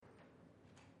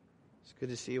It's good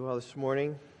to see you all this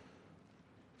morning.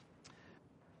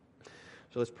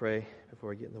 So let's pray before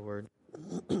we get in the Word.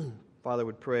 Father,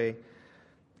 would pray,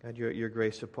 God, your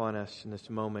grace upon us in this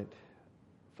moment.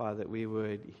 Father, that we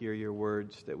would hear your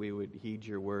words, that we would heed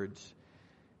your words,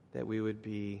 that we would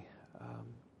be,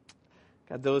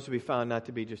 God, those would be found not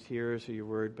to be just hearers of your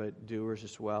word, but doers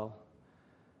as well.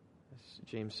 As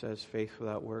James says, faith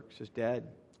without works is dead.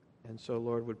 And so,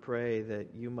 Lord, would pray that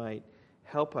you might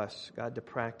help us, God, to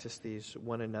practice these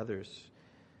one another's.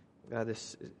 God,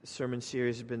 this sermon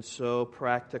series has been so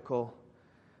practical.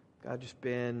 God, just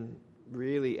been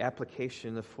really application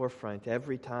in the forefront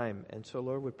every time. And so,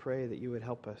 Lord, would pray that you would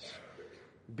help us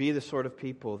be the sort of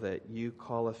people that you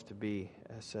call us to be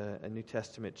as a New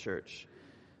Testament church.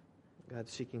 God,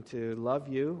 seeking to love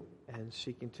you and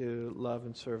seeking to love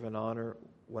and serve and honor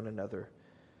one another.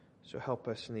 So help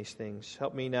us in these things.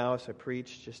 Help me now as I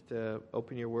preach, just to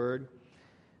open your word.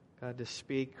 God, to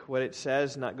speak what it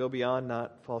says, not go beyond,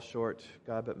 not fall short.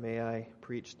 God, but may I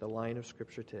preach the line of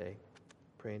Scripture today.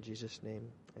 Pray in Jesus' name.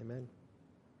 Amen.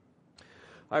 All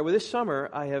right, well, this summer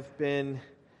I have been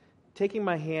taking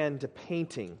my hand to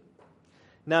painting.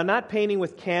 Now, not painting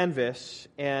with canvas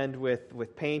and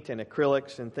with paint and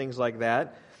acrylics and things like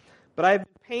that, but I've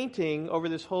been painting over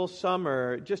this whole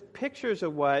summer just pictures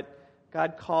of what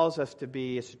God calls us to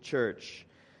be as a church.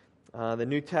 The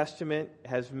New Testament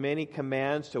has many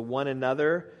commands to one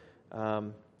another.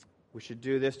 We should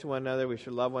do this to one another. We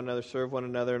should love one another, serve one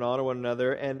another, and honor one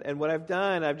another. And what I've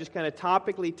done, I've just kind of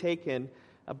topically taken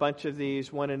a bunch of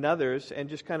these one another's and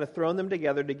just kind of thrown them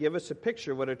together to give us a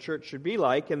picture of what a church should be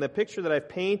like. And the picture that I've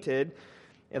painted,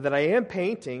 and that I am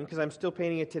painting, because I'm still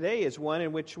painting it today, is one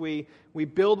in which we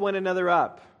build one another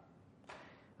up.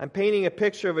 I'm painting a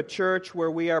picture of a church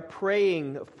where we are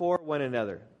praying for one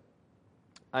another.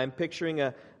 I'm picturing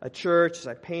a church, as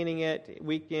I'm painting it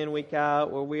week in, week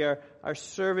out, where we are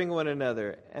serving one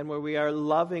another and where we are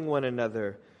loving one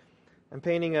another. I'm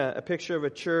painting a picture of a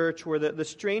church where the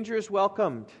stranger is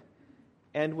welcomed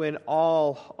and when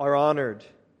all are honored.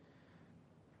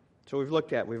 So we've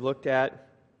looked at,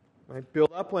 right,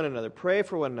 build up one another, pray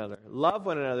for one another, love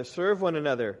one another, serve one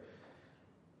another,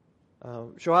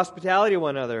 show hospitality to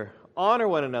one another, honor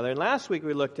one another. And last week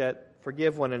we looked at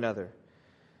forgive one another.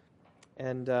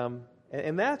 And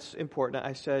that's important,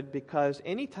 I said, because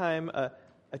anytime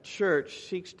a church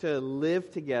seeks to live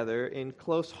together in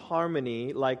close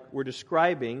harmony, like we're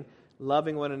describing,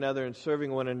 loving one another and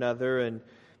serving one another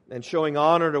and showing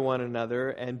honor to one another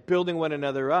and building one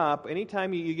another up,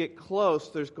 anytime you get close,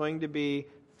 there's going to be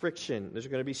friction. There's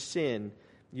going to be sin.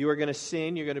 You are going to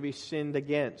sin. You're going to be sinned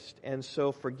against. And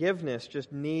so forgiveness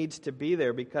just needs to be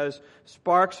there because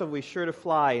sparks will be sure to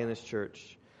fly in this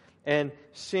church. And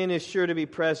sin is sure to be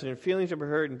present, and feelings will be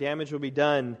hurt, and damage will be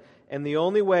done. And the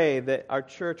only way that our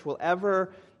church will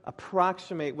ever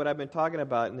approximate what I've been talking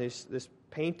about in this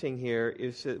painting here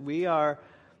is that we have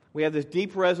this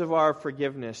deep reservoir of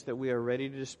forgiveness that we are ready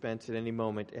to dispense at any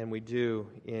moment, and we do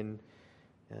in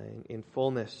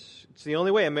fullness. It's the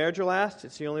only way a marriage will last.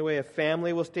 It's the only way a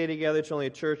family will stay together. It's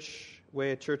only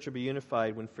way a church will be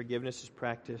unified when forgiveness is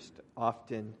practiced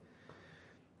often.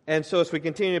 And so as we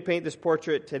continue to paint this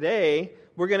portrait today,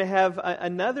 we're going to have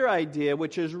another idea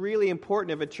which is really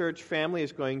important if a church family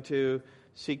is going to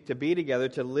seek to be together,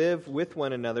 to live with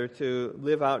one another, to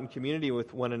live out in community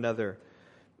with one another.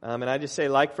 And I just say,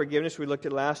 like forgiveness we looked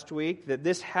at last week, that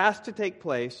this has to take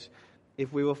place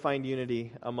if we will find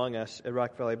unity among us at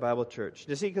Rock Valley Bible Church.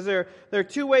 You see, because there are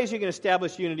two ways you can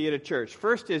establish unity at a church.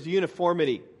 First is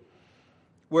uniformity,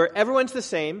 where everyone's the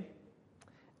same,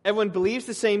 everyone believes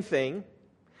the same thing,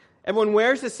 everyone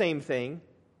wears the same thing.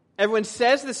 Everyone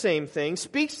says the same thing,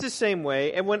 speaks the same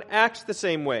way, everyone acts the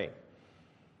same way.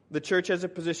 The church has a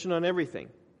position on everything,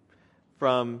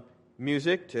 from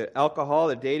music to alcohol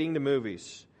to dating to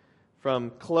movies,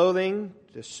 from clothing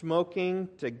to smoking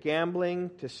to gambling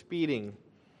to speeding,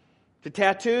 to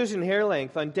tattoos and hair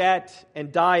length, on debt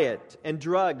and diet and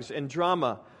drugs and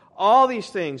drama. All these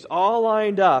things, all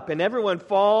lined up, and everyone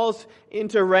falls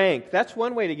into rank. That's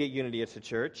one way to get unity as a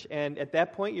church, and at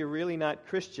that point, you're really not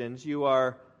Christians, you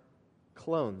are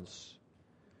clones.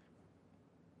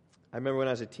 I remember when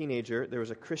I was a teenager, there was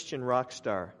a Christian rock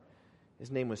star. His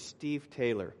name was Steve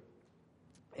Taylor.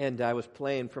 And I was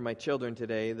playing for my children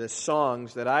today the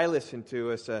songs that I listened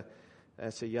to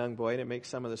as a young boy, and it makes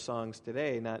some of the songs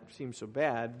today not seem so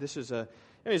bad.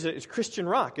 It's Christian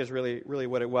rock is really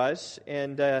what it was.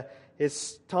 And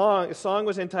his song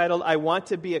was entitled, I Want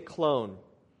to Be a Clone.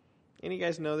 Any of you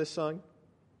guys know this song?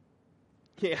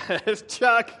 Yeah, it's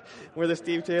Chuck. We're the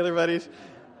Steve Taylor buddies.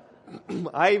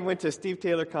 I went to a Steve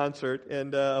Taylor concert,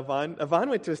 and Yvonne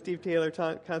went to a Steve Taylor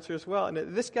concert as well.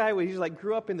 And this guy, he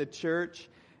grew up in the church,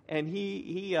 and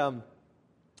he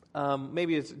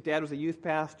maybe his dad was a youth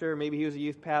pastor, maybe he was a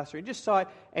youth pastor. He just saw it,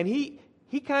 and he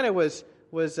kind of was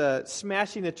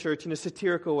smashing the church in a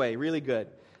satirical way, really good.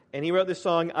 And he wrote this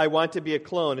song, "I Want to Be a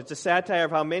Clone." It's a satire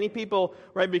of how many people,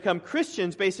 become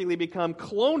Christians, basically become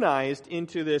clonized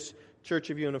into this church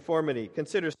of uniformity.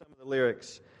 Consider some of the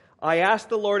lyrics. "I asked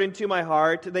the Lord into my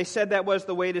heart. They said that was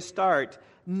the way to start.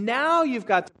 Now you've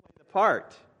got to play the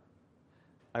part.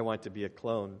 I want to be a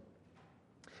clone.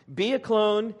 Be a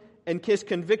clone and kiss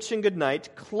conviction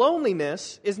goodnight.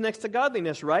 Cloneliness is next to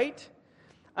godliness, right?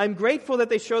 I'm grateful that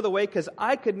they show the way because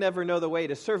I could never know the way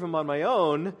to serve Him on my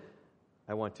own.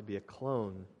 I want to be a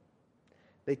clone.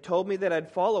 They told me that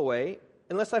I'd fall away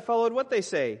unless I followed what they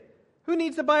say. Who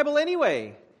needs the Bible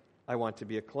anyway? I want to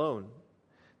be a clone.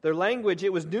 Their language,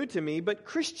 it was new to me, but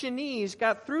Christianese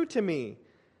got through to me.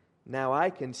 Now I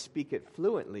can speak it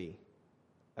fluently.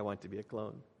 I want to be a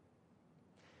clone."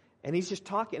 And he's just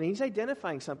talking, and he's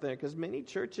identifying something there, because many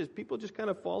churches, people just kind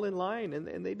of fall in line,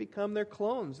 and they become their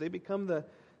clones. They become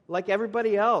like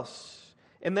everybody else.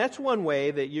 And that's one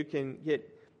way that you can get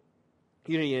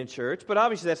unity in church, but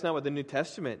obviously that's not what the New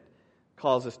Testament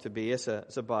calls us to be as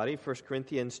a body. 1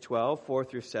 Corinthians 12, 4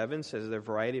 through 7 says there are a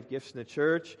variety of gifts in the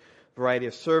church, variety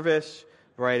of service,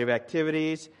 variety of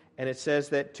activities, and it says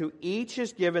that to each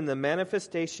is given the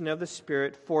manifestation of the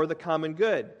Spirit for the common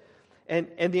good.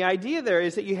 And the idea there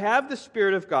is that you have the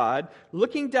Spirit of God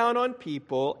looking down on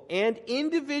people and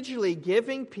individually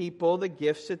giving people the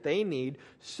gifts that they need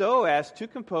so as to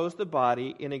compose the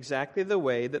body in exactly the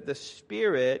way that the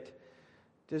Spirit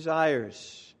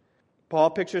desires. Paul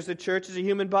pictures the church as a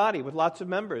human body with lots of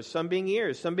members, some being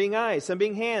ears, some being eyes, some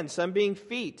being hands, some being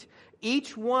feet.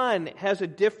 Each one has a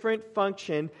different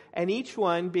function, and each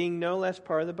one being no less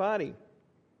part of the body.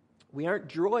 We aren't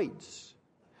droids.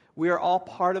 We are all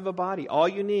part of a body, all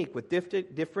unique, with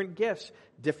different gifts,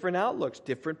 different outlooks,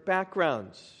 different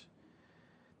backgrounds.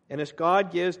 And as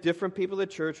God gives different people to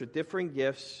the church with different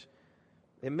gifts,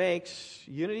 it makes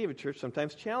unity of a church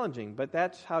sometimes challenging. But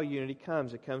that's how unity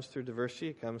comes. It comes through diversity,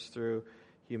 it comes through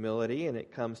humility, and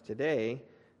it comes today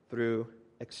through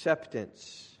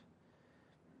acceptance.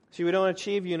 See, we don't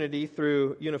achieve unity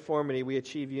through uniformity. We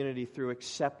achieve unity through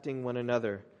accepting one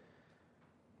another.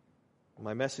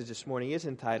 My message this morning is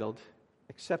entitled,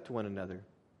 Accept One Another.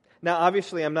 Now,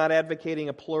 obviously, I'm not advocating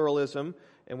a pluralism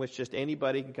in which just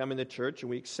anybody can come into church and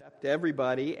we accept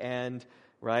everybody and,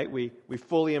 we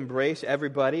fully embrace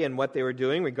everybody and what they were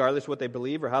doing, regardless of what they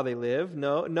believe or how they live.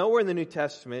 No, nowhere in the New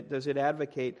Testament does it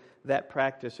advocate that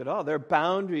practice at all. There are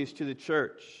boundaries to the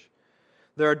church.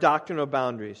 There are doctrinal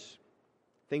boundaries,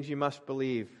 things you must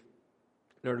believe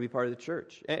in order to be part of the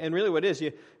church. And really what it is,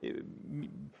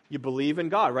 you believe in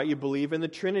God, right? You believe in the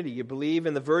Trinity. You believe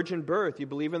in the virgin birth. You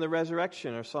believe in the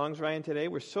resurrection. Our songs, Ryan, today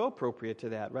were so appropriate to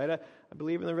that, right? I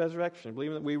believe in the resurrection. I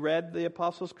believe that we read the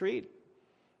Apostles' Creed,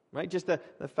 right? Just the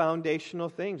foundational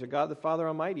things. God the Father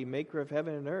Almighty, maker of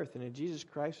heaven and earth, and in Jesus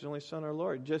Christ, His only Son, our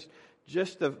Lord.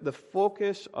 Just the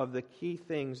focus of the key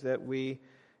things that we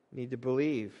need to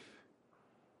believe.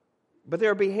 But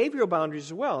there are behavioral boundaries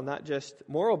as well, not just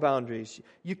moral boundaries.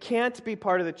 You can't be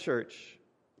part of the church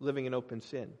living in open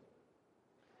sin.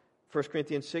 1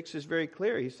 Corinthians 6 is very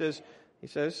clear. He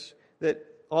says that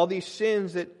all these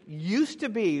sins that used to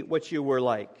be what you were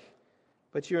like,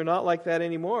 but you're not like that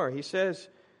anymore. He says,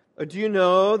 do you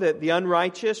know that the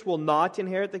unrighteous will not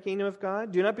inherit the kingdom of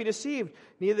God? Do not be deceived.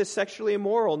 Neither the sexually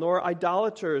immoral, nor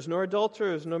idolaters, nor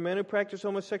adulterers, nor men who practice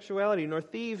homosexuality, nor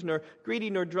thieves, nor greedy,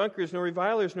 nor drunkards, nor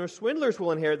revilers, nor swindlers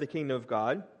will inherit the kingdom of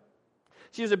God.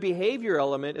 See, there's a behavior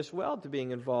element as well to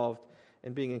being involved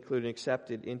and being included and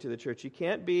accepted into the church. You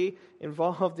can't be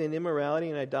involved in immorality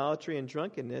and idolatry and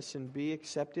drunkenness and be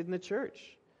accepted in the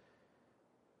church.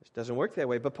 This doesn't work that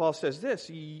way. But Paul says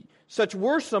this, such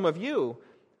were some of you,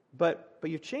 but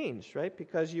you've changed, right?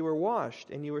 Because you were washed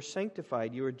and you were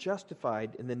sanctified, you were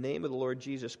justified in the name of the Lord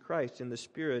Jesus Christ in the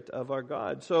Spirit of our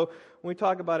God. So when we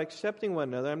talk about accepting one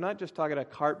another, I'm not just talking about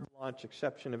carte blanche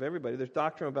exception of everybody. There's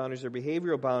doctrinal boundaries, there are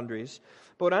behavioral boundaries.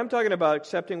 But what I'm talking about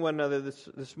accepting one another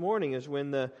this morning is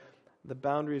when the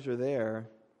boundaries are there,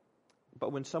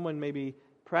 but when someone maybe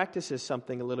practices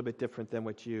something a little bit different than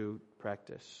what you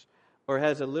practice, or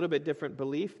has a little bit different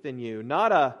belief than you,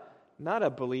 not a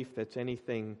belief that's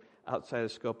anything outside the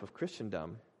scope of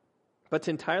Christendom, but it's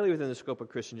entirely within the scope of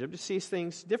Christendom, just sees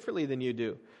things differently than you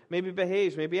do. Maybe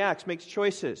behaves, maybe acts, makes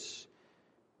choices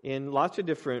in lots of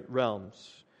different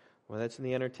realms, whether that's in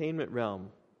the entertainment realm,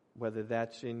 whether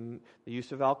that's in the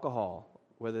use of alcohol,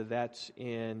 whether that's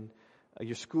in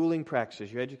your schooling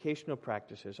practices, your educational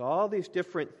practices. All these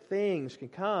different things can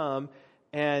come,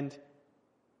 and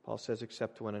Paul says,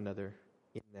 accept one another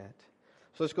in that.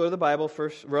 So let's go to the Bible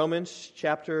first. Romans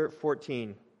chapter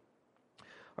 14.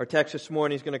 Our text this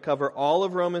morning is going to cover all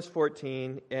of Romans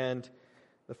 14 and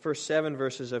the first 7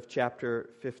 verses of chapter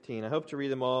 15. I hope to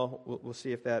read them all. We'll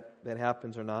see if that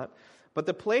happens or not. But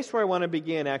the place where I want to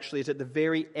begin actually is at the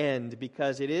very end,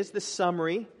 because it is the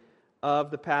summary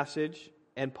of the passage,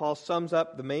 and Paul sums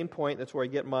up the main point. That's where I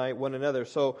get my one another.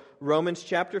 So Romans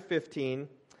chapter 15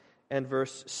 and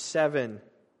verse 7.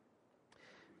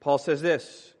 Paul says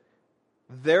this,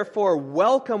 "Therefore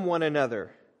welcome one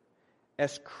another,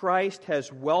 as Christ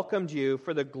has welcomed you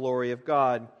for the glory of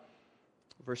God."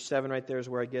 Verse 7 right there is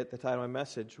where I get the title of my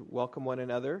message, welcome one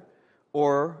another.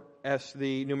 Or, as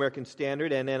the New American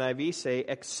Standard and NIV say,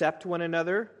 accept one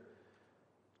another.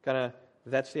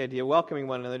 That's the idea. Welcoming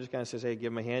one another just kind of says, hey,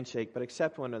 give them a handshake. But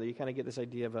accept one another, you kind of get this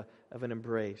idea of an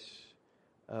embrace,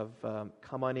 of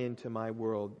come on into my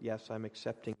world. Yes, I'm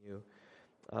accepting you.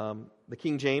 The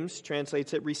King James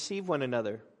translates it, receive one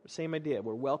another. Same idea.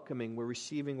 We're welcoming, we're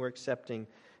receiving, we're accepting.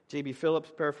 J.B.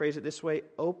 Phillips paraphrased it this way,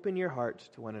 open your hearts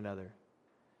to one another.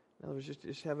 In other words,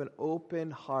 just have an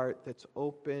open heart that's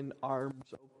open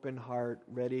arms, open heart,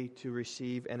 ready to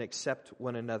receive and accept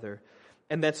one another.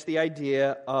 And that's the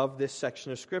idea of this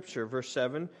section of Scripture. Verse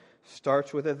 7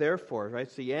 starts with a therefore, right?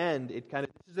 It's the end. This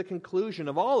is the conclusion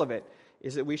of all of it,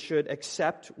 is that we should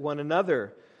accept one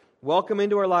another. Welcome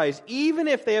into our lives, even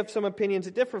if they have some opinions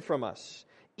that differ from us.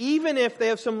 Even if they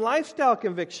have some lifestyle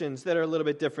convictions that are a little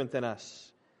bit different than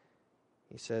us.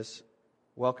 He says,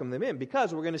 welcome them in,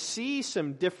 because we're going to see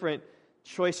some different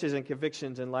choices and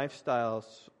convictions and lifestyles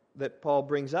that Paul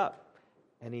brings up.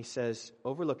 And he says,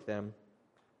 overlook them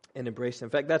and embrace them.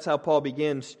 In fact, that's how Paul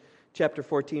begins chapter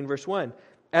 14, verse 1.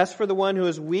 As for the one who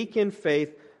is weak in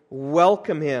faith,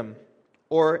 welcome him,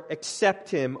 or accept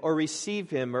him, or receive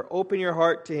him, or open your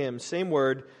heart to him. Same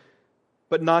word,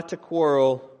 but not to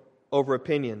quarrel over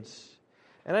opinions.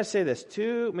 And I say this,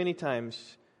 too many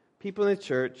times, people in the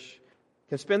church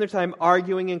can spend their time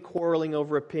arguing and quarreling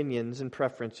over opinions and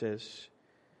preferences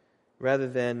rather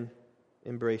than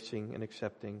embracing and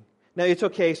accepting. Now, it's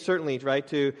okay, certainly, right,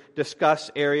 to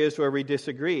discuss areas where we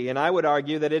disagree. And I would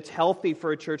argue that it's healthy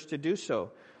for a church to do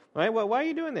so. Right? Well, why are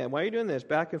you doing that? Why are you doing this?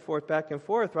 Back and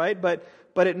forth, right? But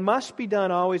it must be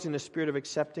done always in the spirit of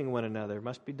accepting one another. It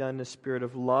must be done in the spirit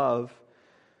of love.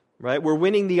 Right? Where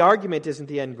winning the argument isn't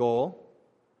the end goal.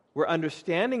 Where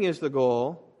understanding is the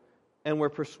goal. And where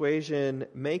persuasion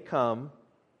may come,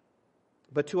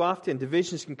 but too often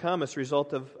divisions can come as a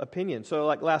result of opinion. So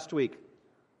like last week,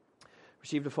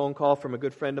 received a phone call from a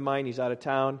good friend of mine. He's out of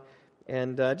town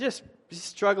and just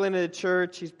struggling at a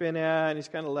church he's been at, and he's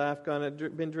kind of left,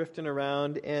 been drifting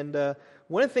around. And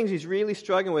one of the things he's really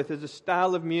struggling with is the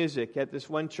style of music at this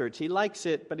one church. He likes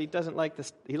it, but he doesn't like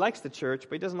he likes the church,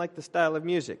 but he doesn't like the style of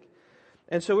music.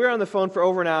 And so we were on the phone for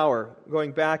over an hour,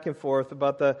 going back and forth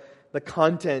about the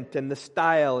content and the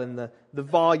style and the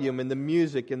volume and the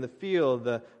music and the feel,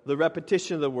 the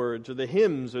repetition of the words or the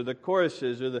hymns or the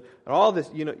choruses or all this.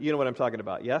 You know what I'm talking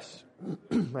about, yes?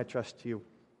 I trust you.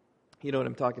 You know what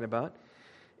I'm talking about.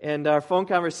 And our phone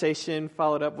conversation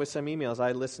followed up with some emails.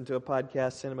 I listened to a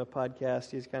podcast, sent him a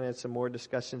podcast. He's kind of had some more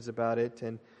discussions about it.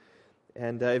 And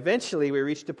eventually we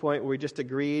reached a point where we just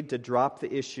agreed to drop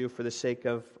the issue for the sake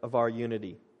of our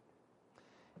unity.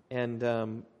 And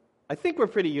I think we're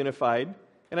pretty unified.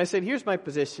 And I said, here's my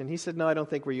position. He said, no, I don't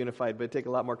think we're unified, but it'd take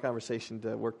a lot more conversation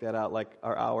to work that out. Like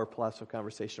our hour plus of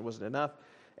conversation wasn't enough.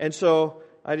 And so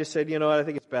I just said, what, I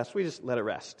think it's best. We just let it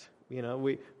rest.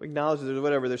 We acknowledge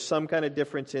that there's some kind of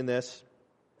difference in this.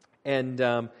 And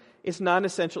it's not an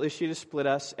essential issue to split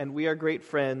us. And we are great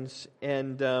friends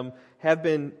and have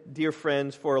been dear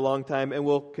friends for a long time and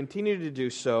will continue to do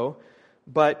so.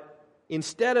 But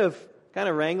instead of kind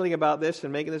of wrangling about this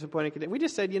and making this a point of contention, we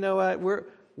just said, what,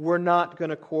 we're not going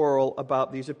to quarrel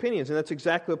about these opinions. And that's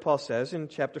exactly what Paul says in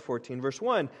chapter 14, verse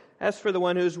 1. As for the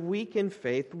one who is weak in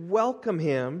faith, welcome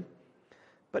him,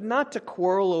 but not to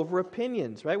quarrel over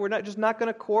opinions, right? We're not going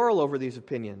to quarrel over these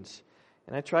opinions.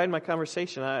 And I tried my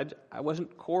conversation. I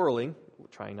wasn't quarreling,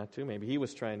 trying not to. Maybe he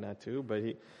was trying not to,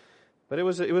 but it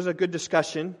was a good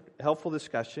discussion, a helpful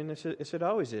discussion, as it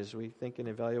always is. We think and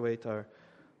evaluate our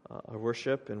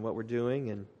worship and what we're doing.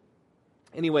 And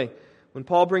anyway, when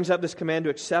Paul brings up this command to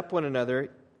accept one another,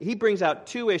 he brings out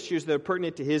two issues that are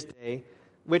pertinent to his day,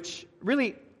 which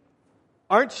really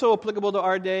aren't so applicable to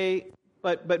our day,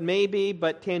 but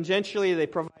tangentially they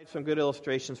provide some good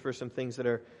illustrations for some things that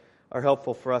are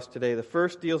helpful for us today. The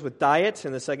first deals with diets,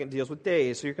 and the second deals with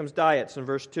days. So here comes diets in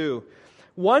verse 2.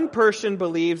 One person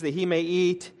believes that he may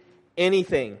eat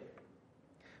anything,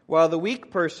 while the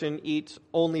weak person eats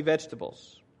only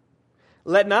vegetables.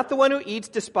 Let not the one who eats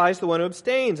despise the one who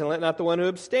abstains, and let not the one who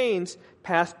abstains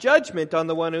pass judgment on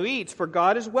the one who eats, for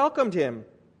God has welcomed him.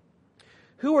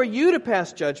 Who are you to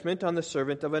pass judgment on the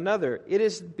servant of another? It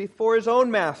is before his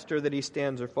own master that he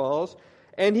stands or falls,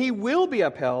 and he will be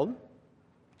upheld,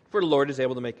 for the Lord is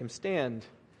able to make him stand.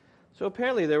 So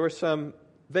apparently there were some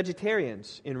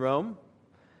vegetarians in Rome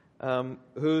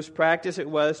whose practice it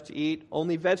was to eat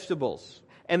only vegetables.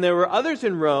 And there were others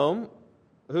in Rome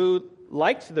who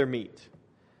liked their meat.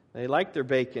 They liked their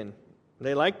bacon.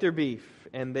 They liked their beef.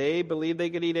 And they believed they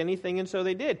could eat anything, and so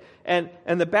they did. And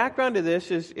the background to this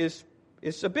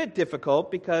is a bit difficult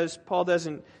because Paul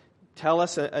doesn't tell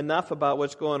us enough about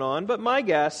what's going on. But my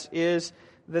guess is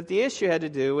that the issue had to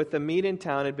do with the meat in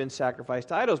town had been sacrificed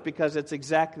to idols, because it's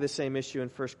exactly the same issue in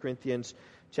 1 Corinthians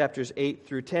chapters 8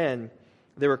 through 10.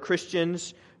 There were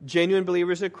Christians, genuine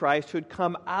believers of Christ, who had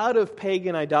come out of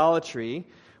pagan idolatry,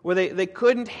 where they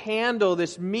couldn't handle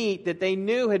this meat that they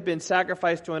knew had been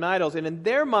sacrificed to an idol, and in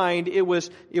their mind it was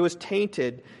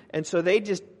tainted. And so they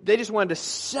just wanted to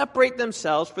separate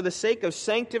themselves for the sake of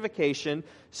sanctification,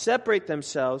 separate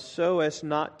themselves so as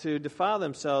not to defile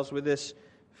themselves with this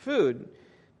food.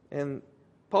 And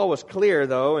Paul was clear,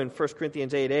 though, in 1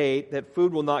 Corinthians 8:8, that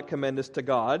food will not commend us to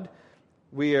God.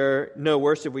 We are no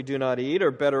worse if we do not eat,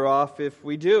 or better off if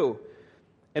we do.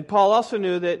 And Paul also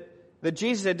knew that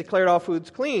Jesus had declared all foods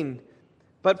clean.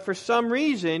 But for some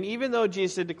reason, even though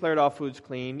Jesus had declared all foods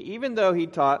clean, even though he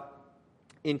taught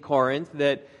in Corinth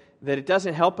that it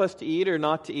doesn't help us to eat or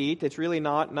not to eat, it's really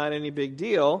not any big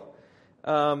deal,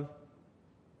 it's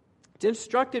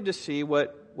instructive to see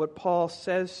what Paul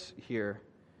says here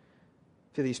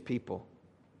to these people.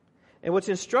 And what's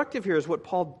instructive here is what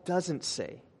Paul doesn't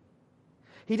say.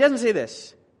 He doesn't say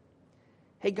this: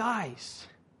 hey guys,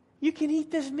 you can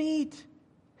eat this meat.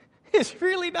 It's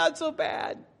really not so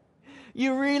bad.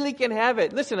 You really can have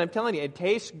it. Listen, I'm telling you, it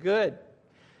tastes good.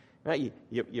 Right?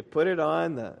 You put it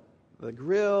on the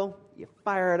grill, you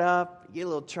fire it up, you get a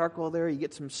little charcoal there, you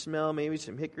get some smell, maybe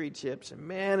some hickory chips, and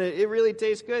man, it really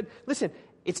tastes good. Listen,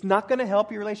 it's not going to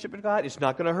help your relationship with God. It's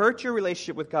not going to hurt your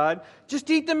relationship with God. Just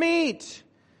eat the meat.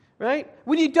 Right?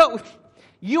 When you don't,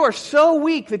 you are so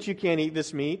weak that you can't eat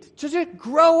this meat. Just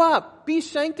grow up. Be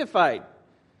sanctified.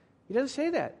 He doesn't say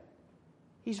that.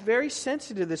 He's very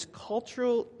sensitive to this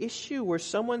cultural issue where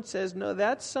someone says, no,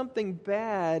 that's something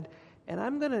bad, and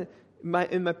I'm going to,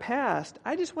 in my past,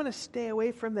 I just want to stay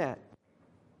away from that.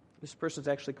 This person's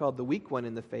actually called the weak one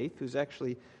in the faith, who's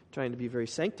actually trying to be very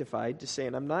sanctified, just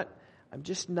saying, I'm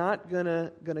just not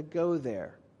gonna go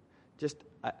there.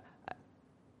 I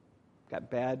got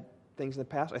bad things in the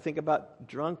past. I think about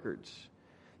drunkards.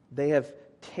 They have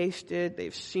tasted,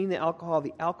 they've seen the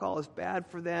alcohol is bad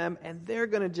for them, and they're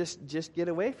going to just get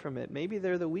away from it. Maybe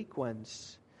they're the weak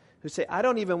ones who say, I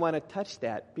don't even want to touch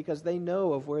that, because they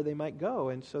know of where they might go,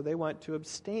 and so they want to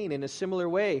abstain in a similar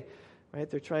way. Right?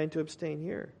 They're trying to abstain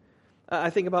here.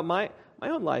 I think about my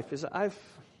own life. Is I've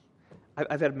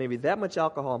had maybe that much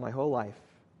alcohol my whole life,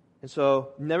 and so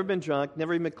never been drunk,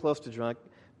 never even been close to drunk,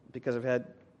 because I've had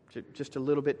just a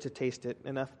little bit to taste it,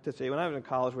 enough to say, when I was in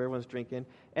college where everyone's drinking.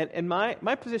 And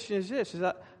my position is this, is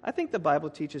that I think the Bible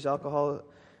teaches alcohol,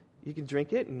 you can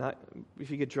drink it, and not,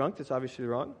 if you get drunk, that's obviously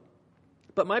wrong.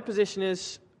 But my position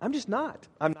is, I'm just not.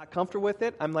 I'm not comfortable with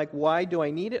it. I'm like, why do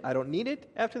I need it? I don't need it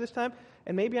after this time.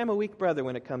 And maybe I'm a weak brother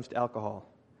when it comes to alcohol.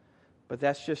 But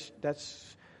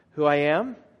that's who I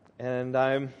am, and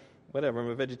I'm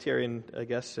a vegetarian, I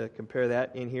guess, compare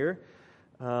that in here.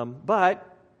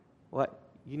 But what?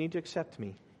 You need to accept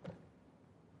me,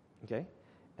 okay?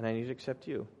 And I need to accept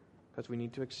you, because we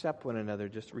need to accept one another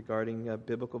just regarding a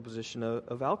biblical position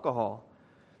of alcohol.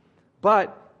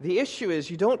 But the issue is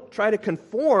you don't try to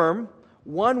conform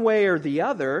one way or the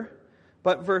other,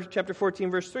 but chapter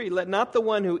 14, verse 3, let not the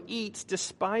one who eats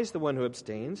despise the one who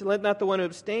abstains, and let not the one who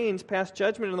abstains pass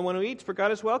judgment on the one who eats, for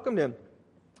God has welcomed him.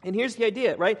 And here's the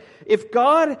idea, right? If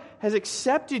God has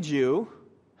accepted you,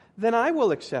 then I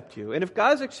will accept you. And if God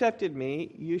has accepted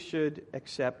me, you should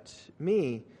accept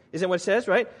me. Isn't that what it says,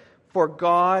 right? For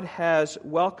God has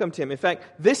welcomed him. In fact,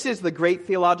 this is the great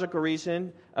theological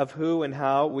reason of who and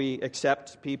how we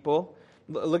accept people.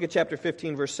 Look at chapter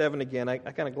 15, verse 7 again. I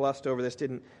kind of glossed over this,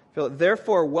 didn't feel it.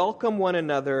 Therefore, welcome one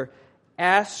another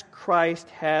as Christ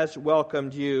has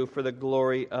welcomed you for the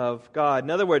glory of God.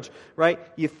 In other words, right,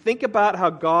 you think about how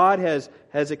God has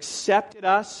accepted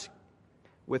us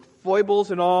with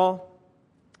foibles and all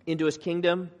into his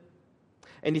kingdom.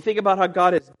 And you think about how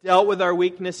God has dealt with our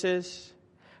weaknesses,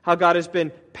 how God has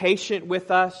been patient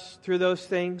with us through those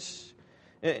things.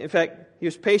 In fact, He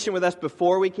was patient with us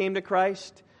before we came to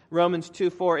Christ. Romans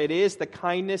 2:4, it is the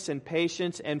kindness and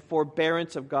patience and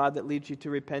forbearance of God that leads you to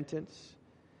repentance.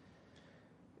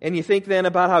 And you think then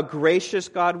about how gracious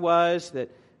God was,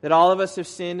 that all of us have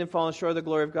sinned and fallen short of the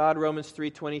glory of God, Romans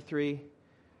 3:23.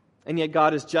 And yet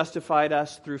God has justified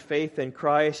us through faith in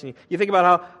Christ. And you think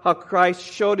about how Christ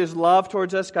showed His love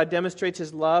towards us. God demonstrates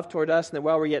His love toward us, and that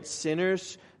while we're yet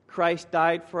sinners, Christ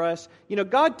died for us. You know,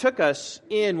 God took us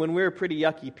in when we were pretty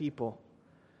yucky people.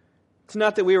 It's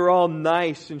not that we were all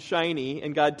nice and shiny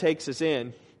and God takes us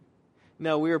in.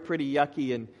 No, we were pretty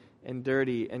yucky and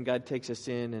dirty, and God takes us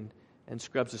in and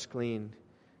scrubs us clean.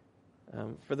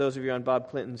 For those of you on Bob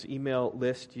Clinton's email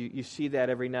list, you see that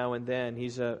every now and then.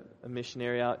 He's a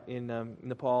missionary out in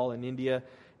Nepal and India,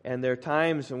 and there are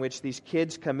times in which these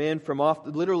kids come in from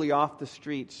literally off the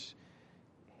streets,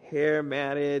 hair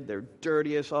matted, they're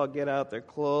dirty as all get out, their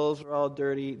clothes are all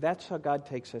dirty. That's how God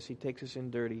takes us. He takes us in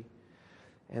dirty.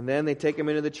 And then they take them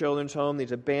into the children's home,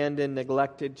 these abandoned,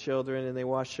 neglected children, and they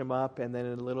wash them up, and then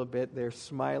in a little bit they're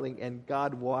smiling, and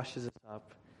God washes us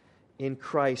up. In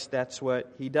Christ, that's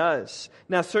what He does.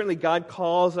 Now, certainly God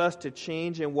calls us to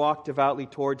change and walk devoutly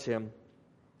towards Him.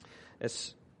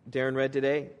 As Darren read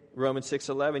today, Romans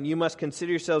 6:11, you must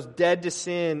consider yourselves dead to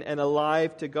sin and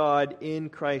alive to God in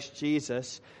Christ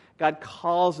Jesus. God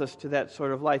calls us to that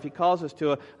sort of life. He calls us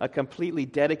to a completely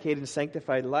dedicated and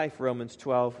sanctified life, Romans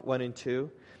 12:1 and 2.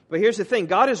 But here's the thing,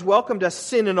 God has welcomed us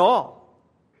sin and all.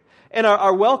 And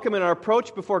our welcome and our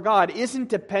approach before God isn't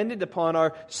dependent upon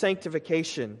our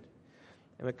sanctification.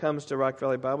 And when it comes to Rock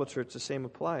Valley Bible Church, the same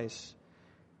applies.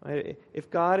 Right?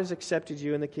 If God has accepted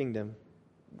you in the kingdom,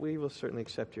 we will certainly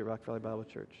accept you at Rock Valley Bible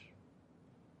Church.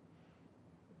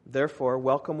 Therefore,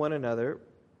 welcome one another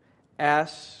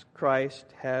as Christ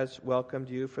has welcomed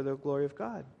you for the glory of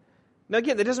God. Now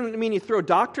again, that doesn't mean you throw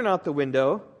doctrine out the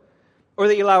window or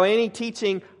that you allow any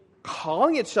teaching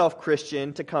calling itself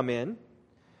Christian to come in.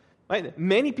 Right?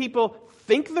 Many people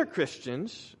think they're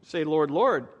Christians, say, Lord,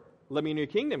 Lord, let me into your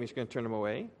kingdom. He's going to turn them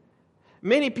away.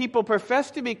 Many people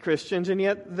profess to be Christians, and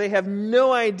yet they have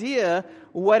no idea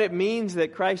what it means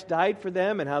that Christ died for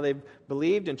them and how they've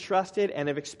believed and trusted and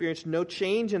have experienced no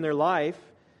change in their life.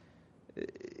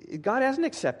 God hasn't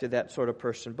accepted that sort of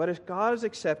person. But if God has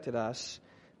accepted us,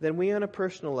 then we on a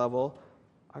personal level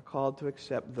are called to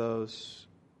accept those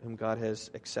whom God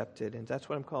has accepted. And that's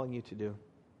what I'm calling you to do,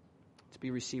 to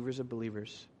be receivers of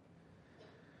believers.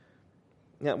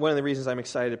 Now, one of the reasons I'm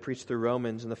excited to preach through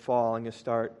Romans in the fall, I'm going to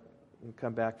start and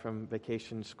come back from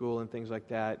vacation, school, and things like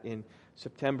that. In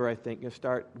September, I think, you'll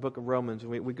start the book of Romans.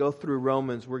 When we go through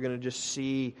Romans, we're going to just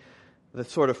see the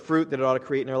sort of fruit that it ought to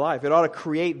create in our life. It ought to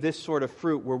create this sort of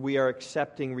fruit where we are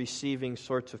accepting, receiving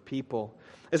sorts of people.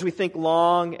 As we think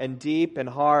long and deep and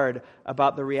hard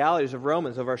about the realities of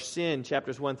Romans, of our sin,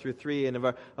 chapters 1 through 3, and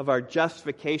of our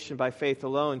justification by faith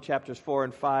alone, chapters 4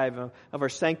 and 5, of our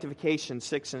sanctification,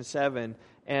 6 and 7,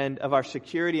 and of our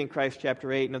security in Christ, chapter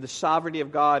 8, and of the sovereignty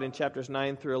of God in chapters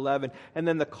 9 through 11, and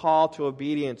then the call to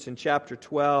obedience in chapter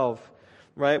 12,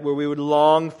 right, where we would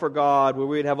long for God, where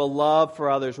we would have a love for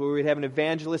others, where we would have an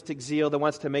evangelistic zeal that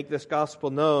wants to make this gospel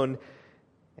known.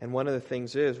 And one of the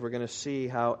things is we're going to see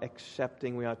how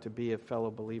accepting we ought to be of fellow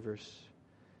believers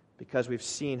because we've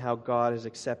seen how God has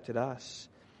accepted us.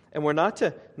 And we're not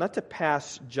to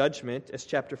pass judgment, as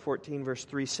chapter 14, verse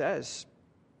 3 says.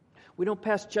 We don't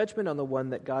pass judgment on the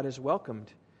one that God has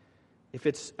welcomed. If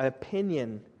it's an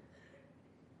opinion,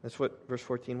 that's what verse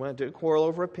 14 went. Don't quarrel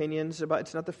over opinions about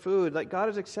it's not the food. Like God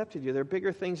has accepted you. There are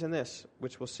bigger things than this,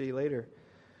 which we'll see later.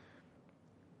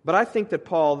 But I think that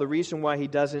Paul, the reason why he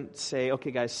doesn't say,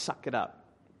 okay guys, suck it up,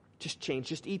 just change,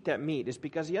 just eat that meat, is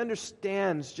because he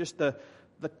understands just the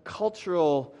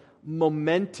cultural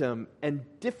momentum and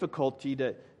difficulty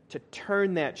to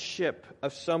turn that ship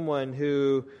of someone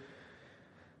who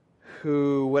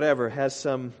whatever, has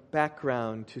some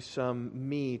background to some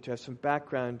meat, has some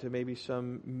background to maybe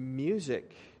some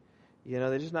music. You know,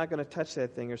 they're just not going to touch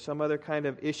that thing, or some other kind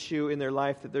of issue in their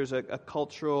life that there's a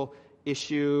cultural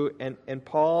issue, and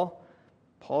Paul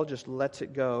just lets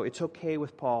it go. It's okay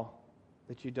with Paul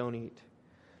that you don't eat.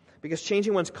 Because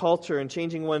changing one's culture and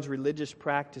changing one's religious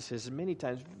practices is many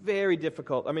times very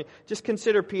difficult. I mean, just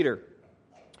consider Peter.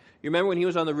 You remember when he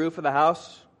was on the roof of the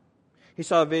house? He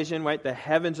saw a vision, right? The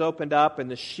heavens opened up and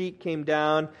the sheet came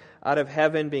down out of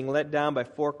heaven, being let down by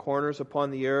four corners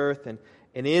upon the earth.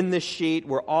 And in the sheet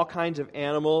were all kinds of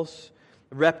animals,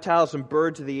 reptiles and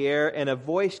birds of the air, and a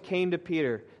voice came to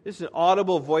Peter. This is an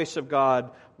audible voice of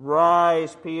God.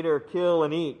 Rise, Peter, kill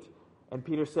and eat. And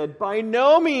Peter said, by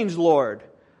no means, Lord,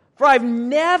 for I've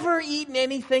never eaten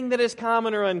anything that is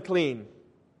common or unclean.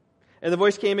 And the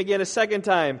voice came again a second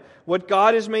time. What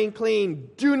God has made clean,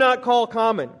 do not call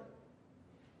common.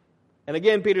 And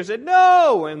again Peter said,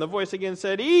 no. And the voice again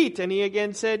said, eat. And he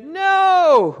again said,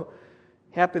 no.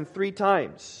 Happened 3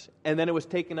 times. And then it was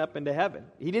taken up into heaven.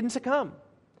 He didn't succumb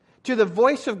to the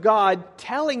voice of God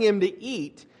telling him to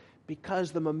eat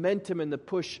because the momentum and the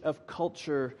push of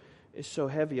culture is so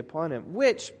heavy upon him.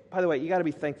 Which, by the way, you got to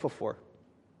be thankful for.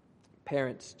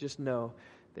 Parents, just know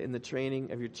that in the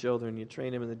training of your children, you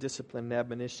train them in the discipline and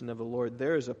admonition of the Lord,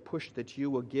 there is a push that you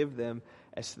will give them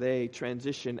as they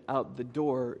transition out the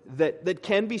door that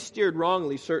can be steered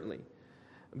wrongly, certainly,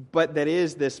 but that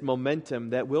is this momentum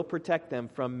that will protect them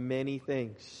from many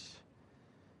things.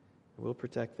 It will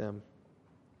protect them.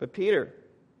 But Peter,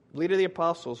 leader of the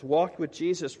apostles, walked with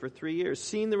Jesus for 3 years,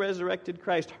 seen the resurrected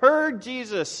Christ, heard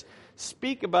Jesus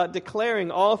speak about declaring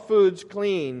all foods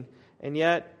clean, and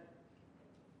yet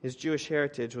his Jewish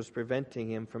heritage was preventing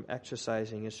him from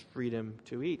exercising his freedom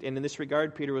to eat. And in this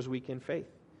regard, Peter was weak in faith.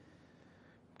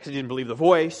 Because he didn't believe the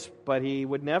voice, but he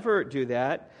would never do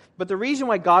that. But the reason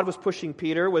why God was pushing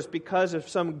Peter was because of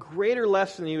some greater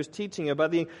lesson he was teaching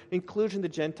about the inclusion of the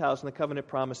Gentiles in the covenant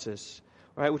promises.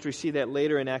 Right, which we see that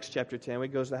later in Acts chapter 10. When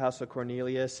he goes to the house of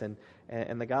Cornelius and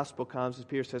the gospel comes, and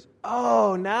Peter says,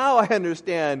 oh, now I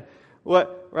understand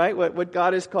what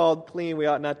God has called clean, we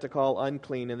ought not to call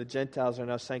unclean. And the Gentiles are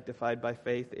now sanctified by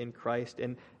faith in Christ.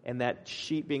 And that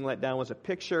sheep being let down was a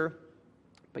picture,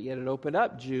 but yet it opened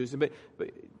up Jews, but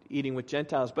eating with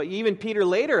Gentiles. But even Peter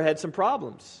later had some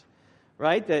problems,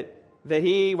 right? That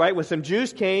he, right, when some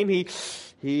Jews came,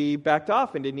 he backed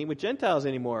off and didn't eat with Gentiles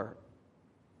anymore.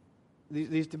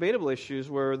 These debatable issues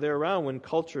were there around when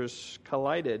cultures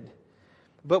collided.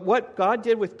 But what God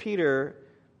did with Peter,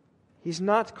 He's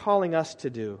not calling us to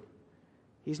do.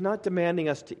 He's not demanding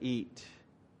us to eat.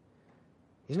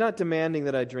 He's not demanding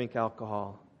that I drink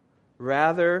alcohol.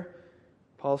 Rather,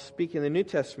 Paul's speaking in the New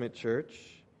Testament church,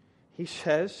 he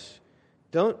says,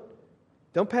 don't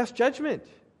pass judgment.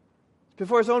 It's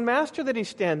before his own master that he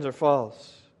stands or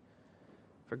falls.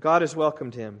 For God has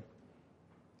welcomed him.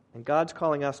 And God's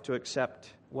calling us to accept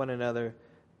one another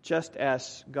just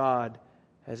as God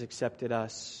has accepted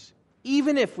us,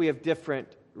 even if we have different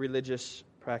religious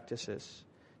practices.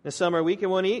 Now, some are weak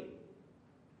and won't eat.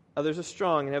 Others are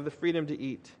strong and have the freedom to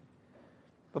eat.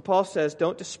 But Paul says,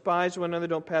 don't despise one another,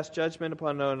 don't pass judgment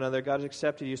upon one another. God has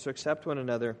accepted you, so accept one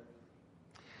another.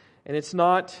 And it's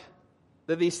not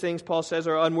that these things, Paul says,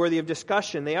 are unworthy of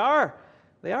discussion. They are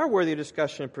worthy of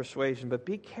discussion and persuasion. But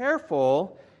be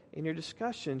careful in your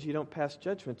discussions, you don't pass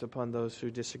judgment upon those who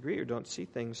disagree or don't see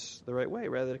things the right way,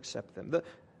 rather than accept them.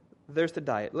 There's the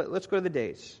diet. Let's go to the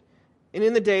days. And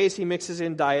in the days, he mixes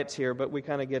in diets here, but we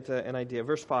kind of get an idea.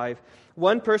 Verse 5,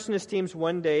 one person esteems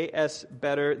one day as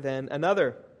better than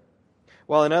another,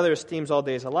 while another esteems all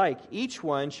days alike. Each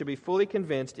one should be fully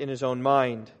convinced in his own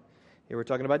mind. Here we're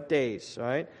talking about days, all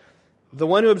right? The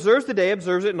one who observes the day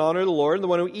observes it in honor of the Lord. The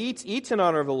one who eats in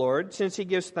honor of the Lord, since he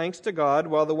gives thanks to God,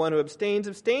 while the one who abstains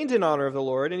in honor of the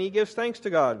Lord, and he gives thanks to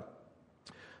God.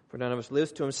 For none of us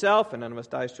lives to himself, and none of us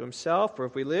dies to himself. For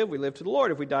if we live to the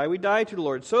Lord. If we die to the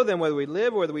Lord. So then, whether we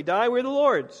live or whether we die, we're the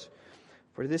Lord's.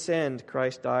 For to this end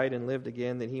Christ died and lived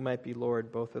again, that he might be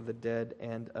Lord both of the dead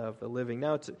and of the living.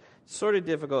 Now, it's sort of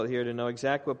difficult here to know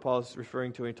exactly what Paul is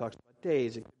referring to when he talks about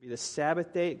days. It could be the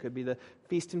Sabbath day. It could be the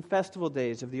feast and festival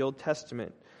days of the Old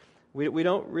Testament. We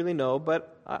don't really know,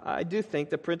 but I do think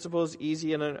the principle is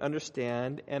easy to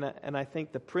understand, and I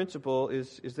think the principle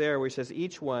is there where he says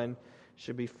each one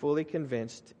should be fully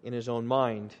convinced in his own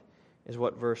mind, is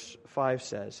what verse 5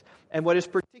 says. And what is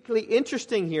particularly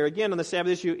interesting here, again, on the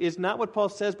Sabbath issue, is not what Paul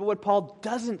says, but what Paul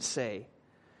doesn't say.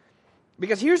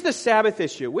 Because here's the Sabbath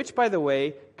issue, which, by the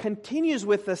way, continues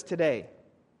with us today.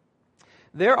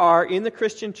 There are, in the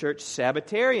Christian church,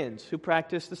 Sabbatarians who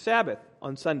practice the Sabbath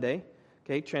on Sunday,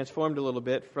 okay, transformed a little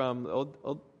bit from the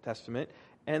Old Testament,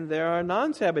 and there are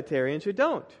non-Sabbatarians who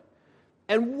don't.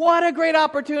 And what a great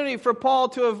opportunity for Paul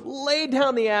to have laid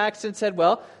down the axe and said,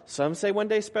 well, some say one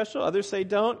day special, others say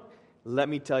don't. Let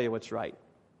me tell you what's right.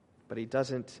 But he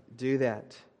doesn't do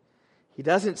that. He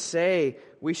doesn't say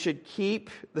we should keep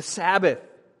the Sabbath.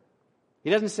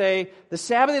 He doesn't say the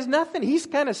Sabbath is nothing. He's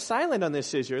kind of silent on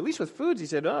this issue. At least with foods, he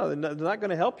said, oh, they're not going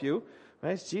to help you.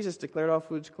 Right? Jesus declared all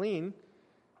foods clean.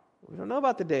 We don't know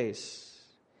about the days.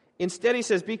 Instead, he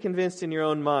says, be convinced in your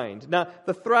own mind. Now,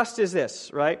 the thrust is this,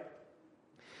 right?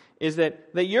 Is that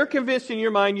you're convinced in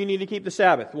your mind you need to keep the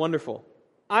Sabbath. Wonderful.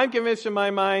 I'm convinced in my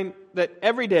mind that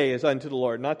every day is unto the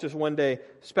Lord, not just one day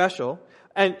special.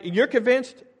 And you're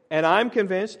convinced, and I'm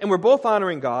convinced, and we're both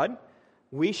honoring God.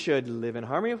 We should live in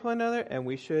harmony with one another, and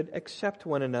we should accept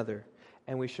one another.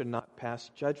 and we should not pass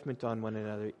judgment on one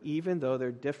another, even though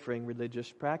they're differing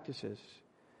religious practices.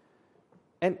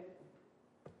 And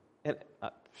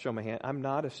show my hand, I'm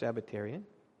not a Sabbatarian,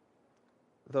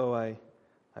 though I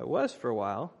was for a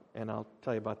while, and I'll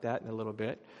tell you about that in a little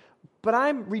bit. But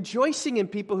I'm rejoicing in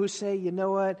people who say, you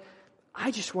know what,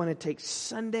 I just want to take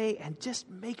Sunday and just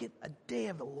make it a day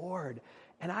of the Lord.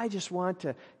 And I just want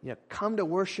to come to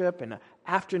worship, and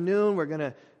afternoon we're going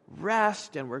to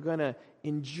rest, and we're going to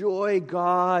enjoy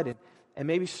God, and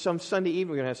maybe some Sunday evening,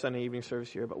 we're going to have Sunday evening service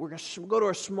here, but we're going to go to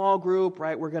our small group,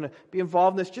 right? We're going to be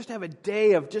involved in this, just have a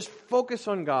day of just focus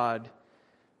on God.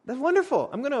 That's wonderful.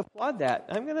 I'm going to applaud that.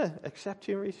 I'm going to accept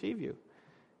you and receive you.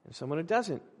 And someone who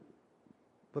doesn't.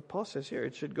 But Paul says here,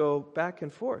 it should go back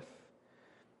and forth.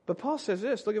 But Paul says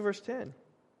this, look at verse 10.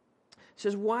 He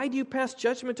says, why do you pass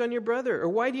judgment on your brother? Or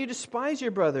why do you despise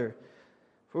your brother?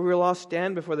 For we will all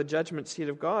stand before the judgment seat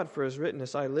of God. For as written,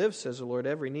 as I live, says the Lord,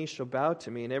 every knee shall bow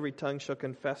to me, and every tongue shall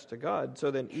confess to God.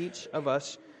 So then each of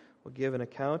us will give an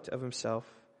account of himself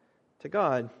to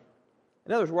God.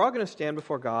 In other words, we're all going to stand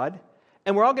before God,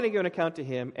 and we're all going to give an account to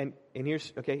Him. And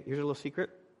here's a little secret.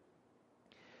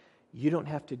 You don't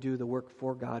have to do the work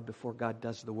for God before God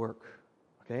does the work.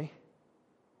 Okay?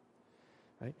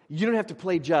 Right? You don't have to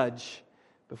play judge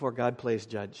before God plays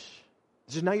judge.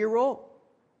 This is not your role.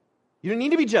 You don't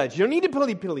need to be judged. You don't need to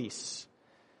play police.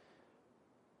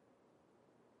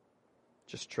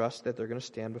 Just trust that they're going to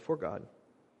stand before God.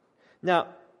 Now,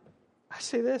 I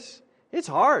say this. It's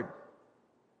hard.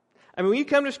 I mean, when you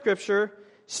come to Scripture,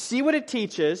 see what it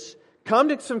teaches, come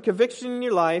to some conviction in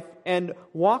your life, and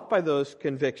walk by those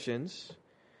convictions,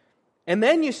 and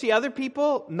then you see other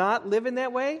people not living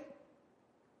that way,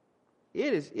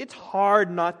 it's hard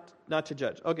not to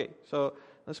judge. Okay, so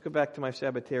let's go back to my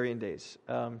Sabbatarian days.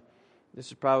 This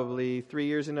is probably 3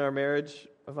 years into our marriage,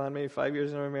 Yvonne, maybe 5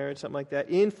 years into our marriage, something like that.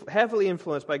 Heavily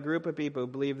influenced by a group of people who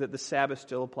believe that the Sabbath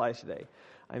still applies today.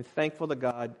 I'm thankful to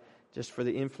God just for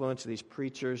the influence of these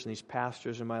preachers and these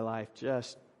pastors in my life.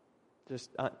 Just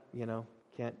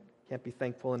can't be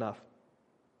thankful enough.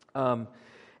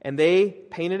 And they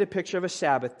painted a picture of a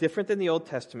Sabbath different than the Old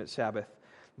Testament Sabbath.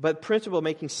 But principle,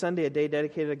 making Sunday a day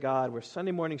dedicated to God, where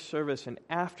Sunday morning service and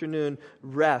afternoon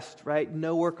rest, right?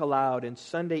 No work allowed, and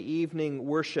Sunday evening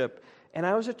worship. And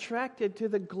I was attracted to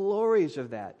the glories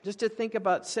of that. Just to think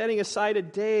about setting aside a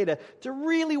day to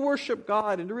really worship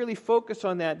God and to really focus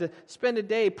on that, to spend a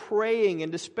day praying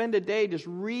and to spend a day just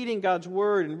reading God's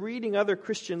Word and reading other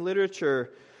Christian literature.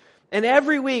 And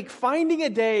every week, finding a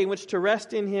day in which to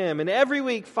rest in Him. And every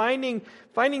week, finding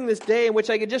this day in which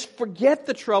I could just forget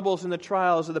the troubles and the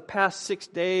trials of the past 6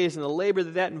 days and the labor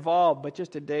that involved, but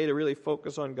just a day to really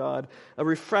focus on God. A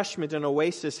refreshment, an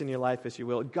oasis in your life, if you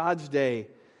will. God's day.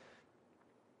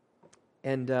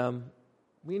 And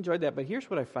we enjoyed that. But here's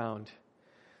what I found.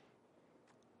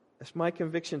 As my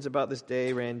convictions about this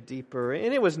day ran deeper,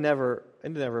 and it never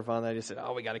found that I just said,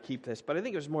 we got to keep this. But I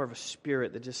think it was more of a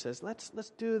spirit that just says, let's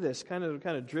do this, kind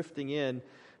of drifting in.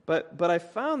 But I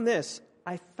found this.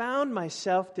 I found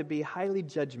myself to be highly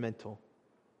judgmental.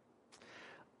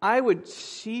 I would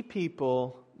see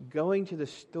people going to the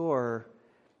store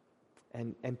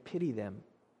and pity them.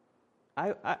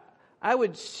 I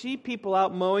would see people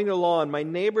out mowing the lawn, my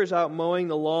neighbors out mowing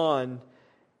the lawn,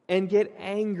 and get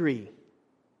angry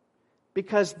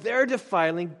because they're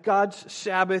defiling God's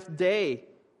Sabbath day.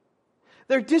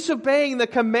 They're disobeying the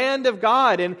command of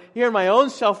God. And here in my own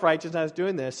self-righteousness, I was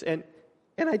doing this, and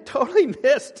I totally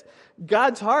missed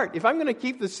God's heart. If I'm going to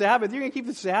keep the Sabbath, you're going to keep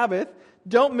the Sabbath.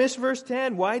 Don't miss verse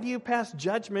 10. Why do you pass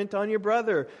judgment on your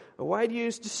brother? Or why do you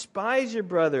despise your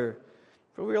brother?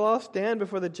 For we will all stand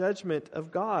before the judgment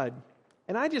of God.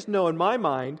 And I just know in my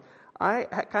mind, I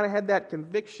kind of had that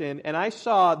conviction, and I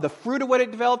saw the fruit of what it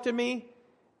developed in me,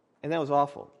 and that was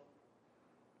awful.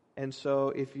 And so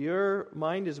if your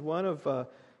mind is one of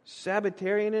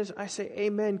Sabbatarianism, I say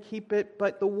amen, keep it.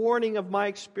 But the warning of my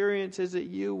experience is that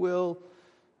you will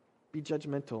be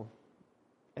judgmental.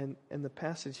 And the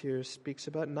passage here speaks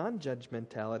about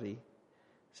non-judgmentality. It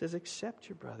says, accept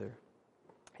your brother.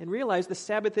 And realize the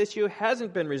Sabbath issue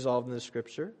hasn't been resolved in the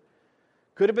Scripture.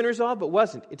 Could have been resolved, but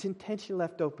wasn't. It's intentionally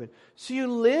left open. So you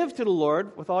live to the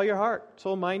Lord with all your heart,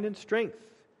 soul, mind, and strength.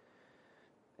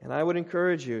 And I would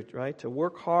encourage you, right, to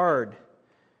work hard,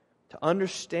 to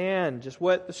understand just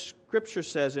what the Scripture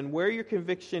says and where your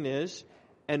conviction is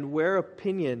and where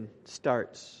opinion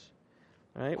starts.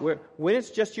 Right? When it's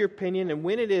just your opinion and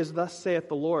when it is, thus saith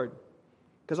the Lord.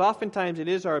 Because oftentimes it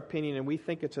is our opinion and we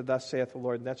think it's a thus saith the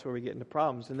Lord, and that's where we get into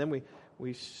problems. And then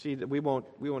we see that we won't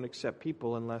accept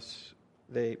people unless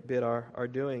they bid our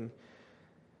doing.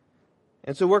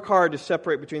 And so work hard to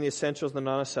separate between the essentials and the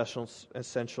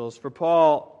non-essentials. For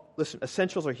Paul, listen,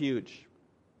 essentials are huge.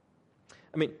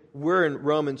 I mean, we're in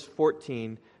Romans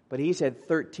 14, but he's had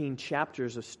 13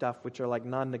 chapters of stuff which are like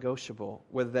non-negotiable,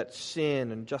 whether that's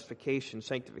sin and justification,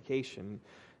 sanctification,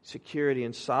 security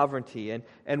and sovereignty,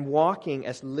 and walking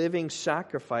as living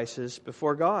sacrifices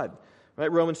before God.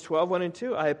 Right? Romans 12, 1 and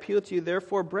 2. I appeal to you,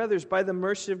 therefore, brothers, by the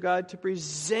mercy of God, to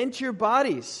present your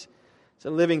bodies as a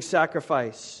living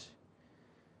sacrifice,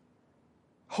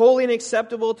 holy and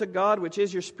acceptable to God, which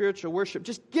is your spiritual worship.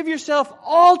 Just give yourself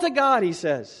all to God, he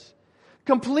says.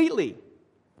 Completely.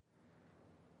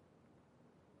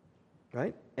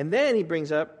 Right? And then he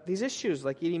brings up these issues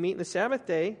like eating meat on the Sabbath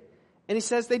day, and he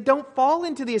says they don't fall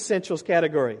into the essentials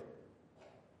category.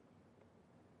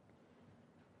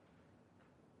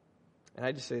 And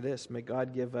I just say this, may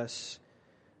God give us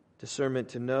discernment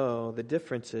to know the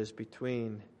differences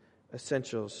between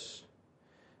essentials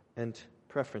and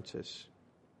preferences.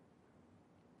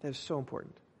 That is so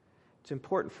important. It's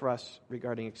important for us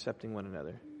regarding accepting one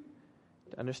another,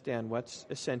 to understand what's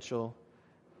essential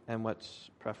and what's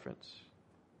preference.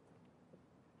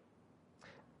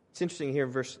 It's interesting here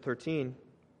in verse 13,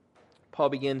 Paul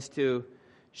begins to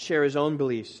share his own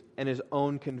beliefs and his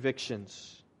own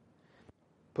convictions.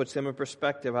 Puts them in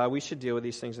perspective, how we should deal with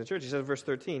these things in the church. He says in verse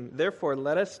 13, therefore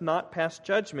let us not pass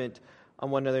judgment on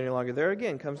one another any longer. There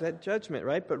again comes that judgment,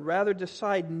 right? But rather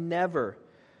decide never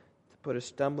to put a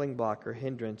stumbling block or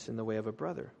hindrance in the way of a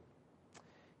brother.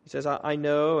 He says, I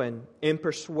know and am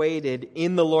persuaded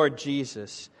in the Lord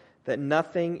Jesus that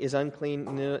nothing is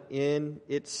unclean in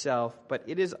itself, but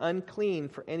it is unclean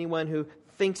for anyone who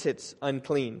thinks it's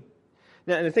unclean.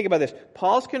 Now, and think about this.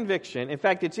 Paul's conviction, in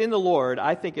fact, it's in the Lord,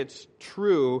 I think it's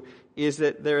true, is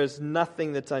that there is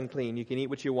nothing that's unclean. You can eat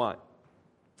what you want.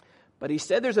 But he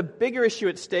said there's a bigger issue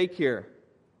at stake here.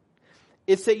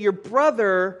 It's that your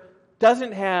brother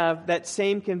doesn't have that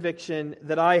same conviction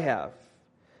that I have.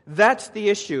 That's the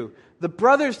issue. The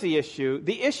brother's the issue.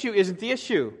 The issue isn't the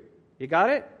issue. You got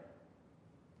it?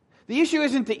 The issue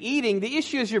isn't the eating. The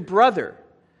issue is your brother.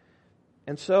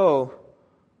 And so,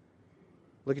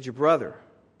 look at your brother.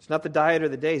 It's not the diet or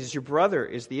the days. It's your brother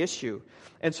is the issue.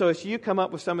 And so as you come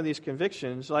up with some of these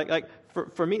convictions, like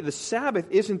for me, the Sabbath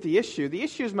isn't the issue. The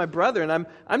issue is my brother, and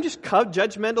I'm just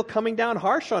judgmental, coming down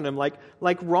harsh on him, like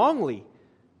wrongly.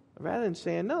 Rather than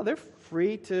saying, no, they're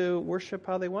free to worship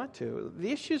how they want to.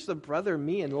 The issue is the brother,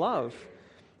 me, and love.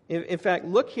 In fact,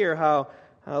 look here how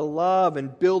love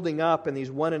and building up and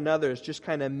these one another's just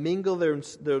kind of mingle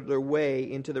their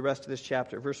way into the rest of this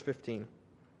chapter. Verse 15.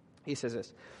 He says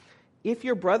this, if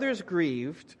your brother is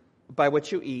grieved by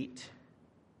what you eat,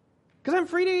 because I'm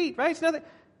free to eat, right? It's nothing.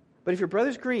 But if your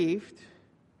brother's grieved,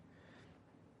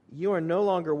 you are no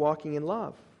longer walking in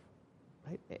love.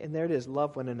 Right? And there it is,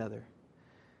 love one another.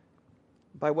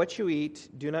 By what you eat,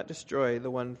 do not destroy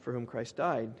the one for whom Christ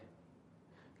died.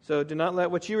 So do not let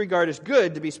what you regard as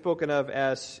good to be spoken of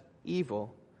as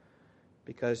evil,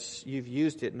 because you've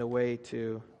used it in a way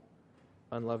to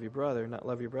unlove your brother, not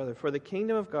love your brother. For the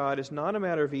kingdom of God is not a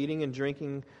matter of eating and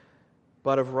drinking,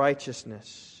 but of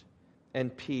righteousness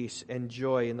and peace and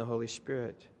joy in the Holy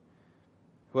Spirit.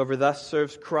 Whoever thus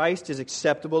serves Christ is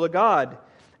acceptable to God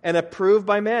and approved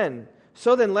by men.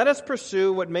 So then let us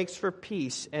pursue what makes for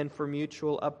peace and for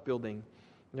mutual upbuilding.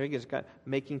 There he goes,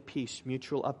 making peace,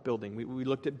 mutual upbuilding. We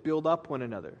looked at build up one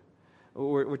another.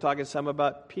 We're talking some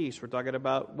about peace. We're talking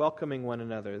about welcoming one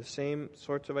another. The same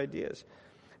sorts of ideas.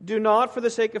 Do not, for the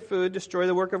sake of food, destroy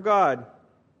the work of God.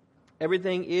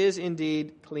 Everything is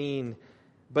indeed clean,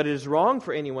 but it is wrong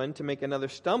for anyone to make another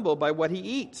stumble by what he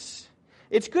eats.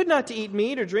 It's good not to eat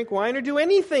meat or drink wine or do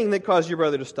anything that causes your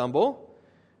brother to stumble.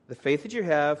 The faith that you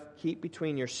have, keep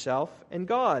between yourself and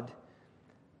God.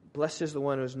 Blessed is the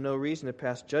one who has no reason to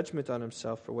pass judgment on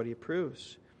himself for what he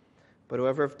approves. But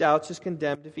whoever doubts is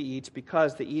condemned if he eats,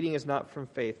 because the eating is not from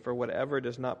faith, for whatever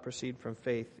does not proceed from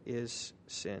faith is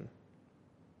sin.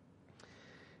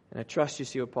 And I trust you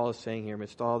see what Paul is saying here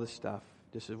amidst all this stuff,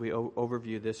 just as we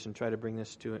overview this and try to bring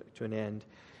this to an end,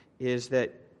 is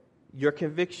that your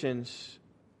convictions,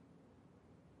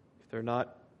 if they're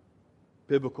not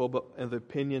biblical, but on the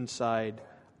opinion side,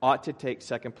 ought to take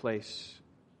second place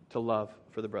to love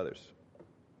for the brothers.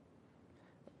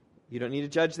 You don't need to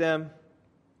judge them.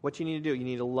 What you need to do, you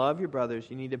need to love your brothers.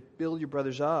 You need to build your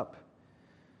brothers up.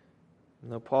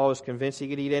 And though Paul was convinced he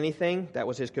could eat anything, that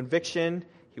was his conviction.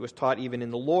 He was taught even in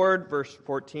the Lord, verse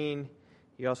 14.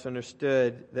 He also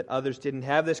understood that others didn't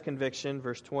have this conviction,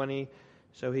 verse 20.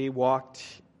 So he walked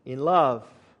in love.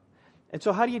 And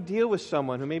so how do you deal with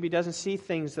someone who maybe doesn't see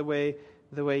things the way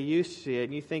the way you see it,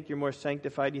 and you think you're more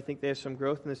sanctified, you think they have some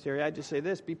growth in this area, I just say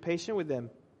this: be patient with them.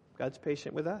 God's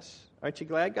patient with us. Aren't you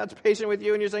glad God's patient with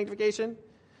you in your sanctification?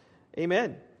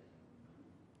 Amen.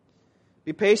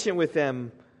 Be patient with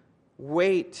them.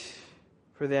 Wait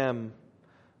for them.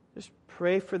 Just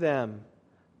pray for them,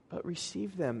 but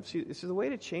receive them. See, this is the way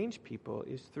to change people,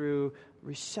 is through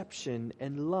reception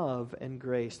and love and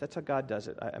grace. That's how God does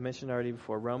it. I mentioned already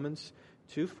before, Romans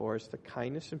 2:4, it's the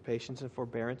kindness and patience and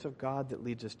forbearance of God that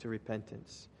leads us to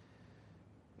repentance.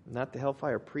 Not the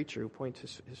hellfire preacher who points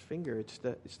his finger. It's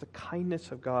the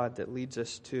kindness of God that leads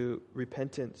us to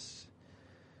repentance.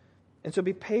 And so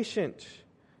be patient,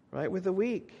 right, with the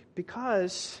weak,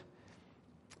 because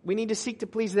we need to seek to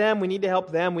please them. We need to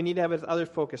help them. We need to have other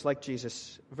focus, like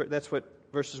Jesus. That's what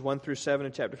verses 1 through 7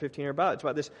 in chapter 15 are about. It's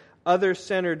about this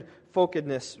other-centered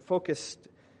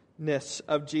focusedness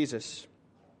of Jesus.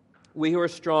 We who are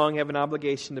strong have an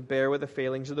obligation to bear with the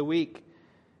failings of the weak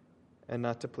and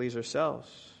not to please ourselves.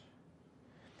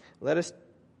 Let us,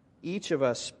 each of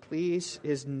us, please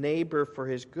his neighbor for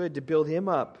his good, to build him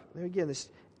up. There again, this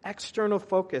external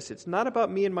focus. It's not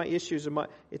about me and my issues.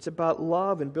 It's about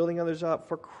love and building others up.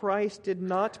 For Christ did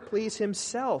not please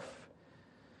himself.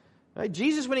 Right?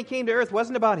 Jesus, when he came to earth,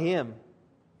 wasn't about him.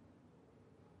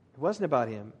 It wasn't about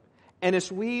him. And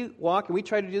as we walk and we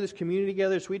try to do this community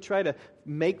together, as we try to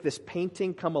make this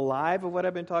painting come alive of what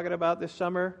I've been talking about this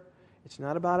summer, it's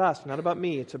not about us, not about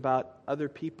me. It's about other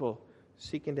people,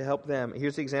 seeking to help them.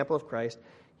 Here's the example of Christ.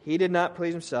 He did not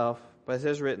please himself, but as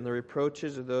it is written, the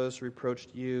reproaches of those who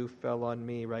reproached you fell on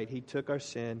me, right? He took our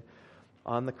sin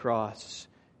on the cross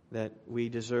that we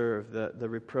deserve, the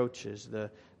reproaches, the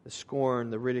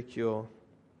scorn, the ridicule.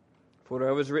 For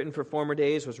whatever was written for former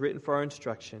days was written for our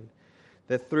instruction,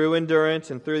 that through endurance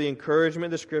and through the encouragement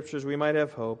of the Scriptures we might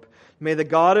have hope. May the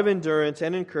God of endurance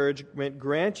and encouragement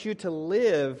grant you to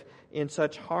live in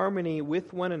such harmony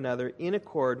with one another in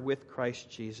accord with Christ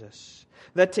Jesus,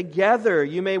 that together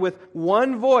you may with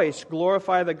one voice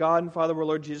glorify the God and Father of our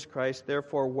Lord Jesus Christ.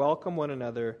 Therefore welcome one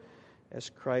another as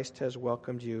Christ has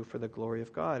welcomed you for the glory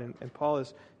of God. And Paul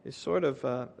is sort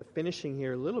of finishing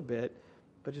here a little bit,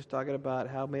 but just talking about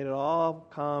how may it all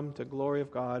come to glory of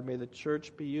God. May the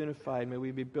church be unified. May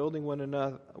we be building one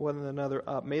another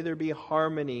up. May there be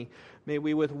harmony. May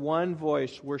we with one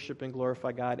voice worship and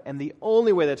glorify God. And the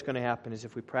only way that's going to happen is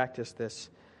if we practice this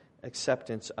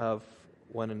acceptance of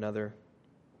one another.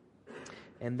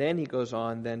 And then he goes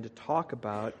on then to talk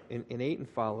about, in 8 and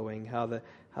following, how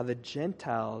the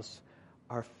Gentiles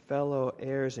are fellow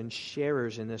heirs and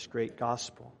sharers in this great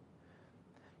gospel.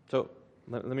 So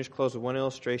let me just close with one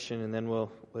illustration, and then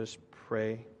we'll just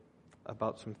pray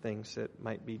about some things that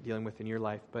might be dealing with in your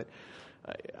life. But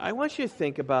I want you to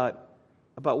think about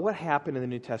what happened in the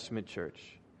New Testament church,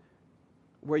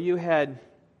 where you had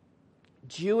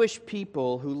Jewish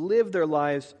people who lived their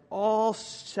lives all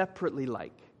separately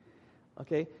like.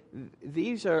 Okay?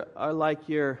 These are like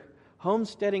your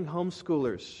homesteading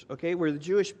homeschoolers, okay? Where the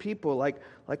Jewish people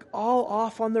like all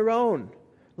off on their own.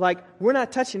 Like, we're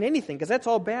not touching anything because that's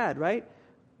all bad, right?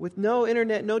 With no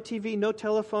internet, no TV, no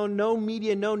telephone, no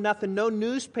media, no nothing, no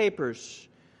newspapers,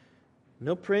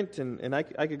 no print, and I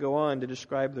could go on to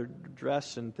describe their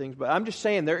dress and things, but I'm just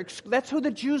saying that's who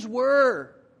the Jews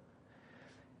were.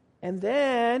 And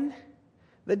then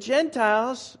the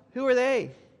Gentiles, who are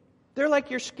they? They're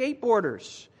like your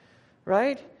skateboarders,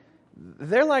 right?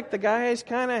 They're like the guys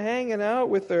kind of hanging out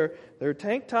with their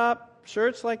tank top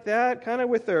shirts like that, kind of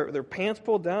with their pants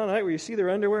pulled down, right, where you see their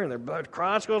underwear and their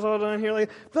crotch goes all down here.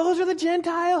 Those are the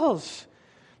Gentiles.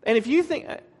 And if you think,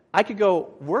 I could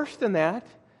go worse than that,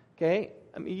 okay?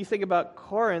 I mean, you think about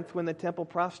Corinth, when the temple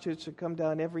prostitutes would come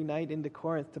down every night into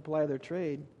Corinth to ply their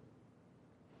trade.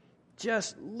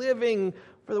 Just living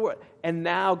for the world. And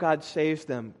now God saves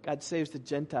them. God saves the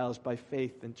Gentiles by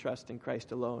faith and trust in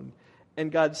Christ alone.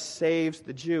 And God saves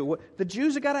the Jew. The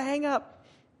Jews have got to hang up.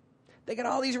 They got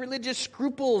all these religious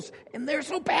scruples, and they're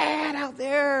so bad out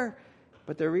there.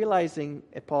 But they're realizing,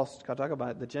 and Paul's going to talk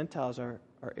about it, the Gentiles are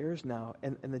heirs now.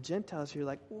 And the Gentiles here are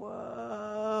like,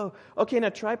 whoa. Okay, now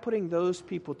try putting those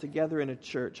people together in a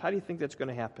church. How do you think that's going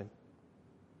to happen?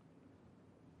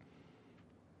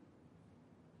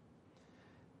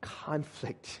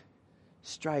 Conflict,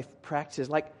 strife, practices.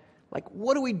 Like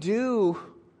what do we do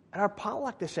at our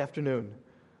potluck this afternoon?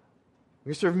 We're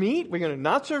going to serve meat? We're going to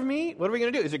not serve meat? What are we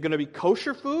going to do? Is it going to be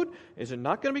kosher food? Is it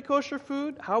not going to be kosher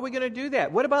food? How are we going to do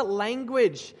that? What about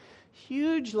language?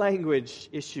 Huge language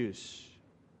issues.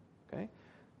 Okay?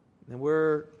 And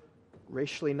we're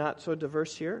racially not so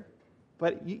diverse here.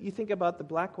 But you think about the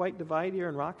black-white divide here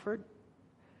in Rockford,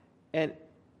 and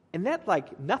And that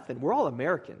like nothing. We're all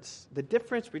Americans. The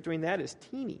difference between that is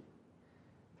teeny.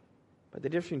 But the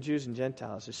difference between Jews and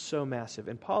Gentiles is so massive.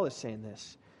 And Paul is saying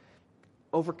this.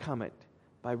 Overcome it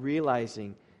by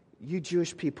realizing, you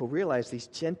Jewish people realize these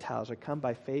Gentiles are come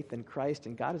by faith in Christ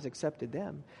and God has accepted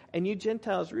them. And you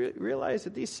Gentiles realize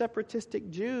that these separatistic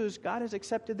Jews, God has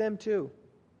accepted them too.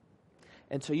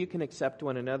 And so you can accept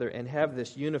one another and have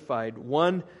this unified,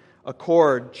 one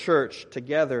accord church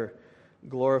together,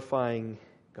 glorifying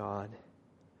God.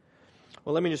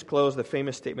 Well, let me just close the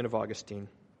famous statement of Augustine.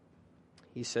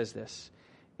 He says this: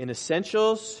 in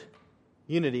essentials,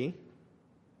 unity.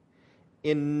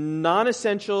 In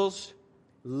non-essentials,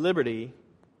 liberty.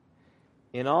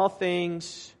 In all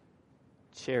things,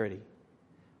 charity.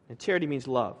 And charity means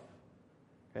love.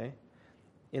 Okay?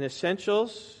 In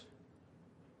essentials,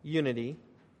 unity.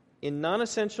 In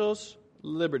non-essentials,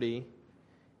 liberty.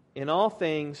 In all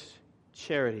things,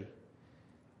 charity.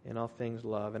 In all things,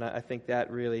 love. And I think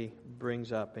that really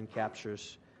brings up and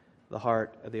captures the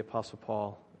heart of the Apostle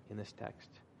Paul in this text.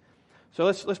 So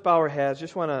let's bow our heads.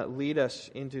 Just want to lead us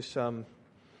into some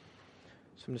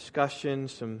discussion,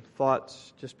 some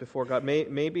thoughts just before God.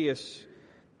 Maybe as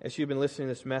you've been listening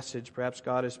to this message, perhaps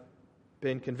God has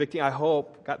been convicting. I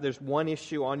hope God, there's one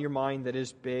issue on your mind that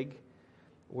is big,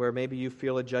 where maybe you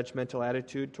feel a judgmental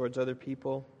attitude towards other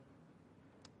people.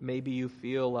 Maybe you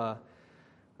feel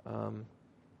an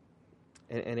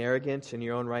arrogance in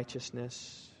your own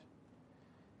righteousness.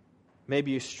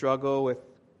 Maybe you struggle with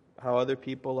how other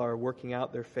people are working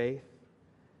out their faith.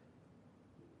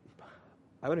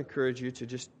 I would encourage you to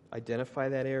just identify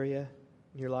that area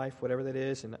in your life, whatever that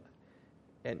is,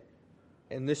 and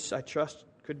this, I trust,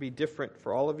 could be different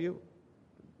for all of you.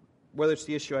 Whether it's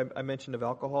the issue I mentioned of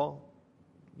alcohol,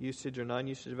 usage or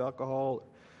non-usage of alcohol,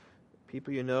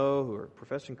 people you know who are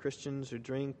professing Christians who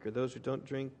drink, or those who don't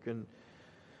drink, and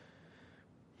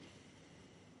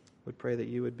would pray that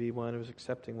you would be one who's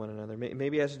accepting one another.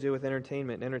 Maybe it has to do with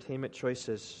entertainment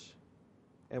choices,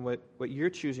 and what you're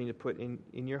choosing to put in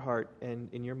your heart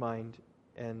and in your mind.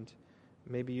 And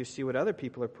maybe you see what other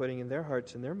people are putting in their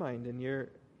hearts and their mind, and you're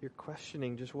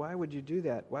questioning, just why would you do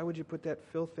that? Why would you put that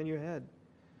filth in your head?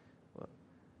 Well,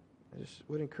 I just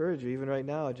would encourage you, even right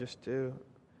now, just to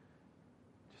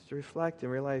reflect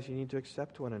and realize you need to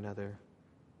accept one another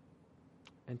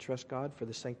and trust God for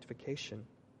the sanctification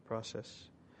process.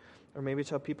 Or maybe it's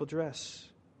how people dress.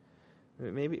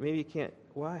 Maybe you can't.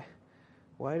 Why?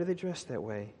 Why do they dress that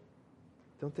way?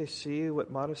 Don't they see what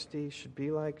modesty should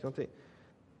be like? Don't they? If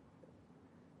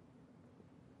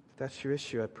that's your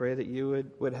issue, I pray that you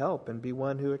would help and be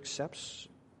one who accepts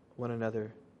one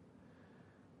another.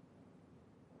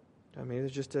 Maybe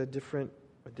there's just a different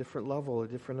level, a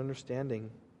different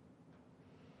understanding.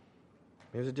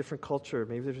 Maybe there's a different culture.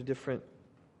 Maybe there's a different...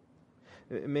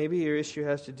 Maybe your issue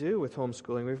has to do with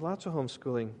homeschooling. We have lots of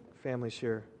homeschooling families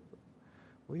here.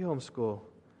 We homeschool.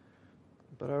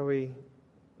 But are we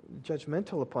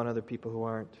judgmental upon other people who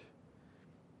aren't?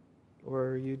 Or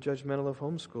are you judgmental of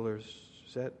homeschoolers?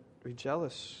 Are you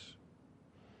jealous?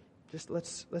 Just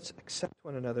let's accept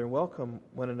one another and welcome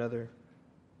one another.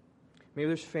 Maybe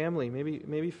there's family.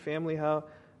 Maybe family, how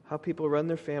people run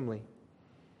their family.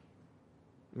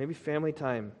 Maybe family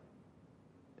time.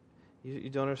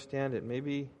 You don't understand it.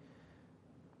 Maybe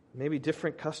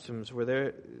different customs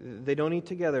where they don't eat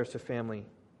together as a family.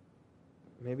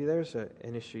 Maybe there's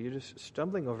an issue. You're just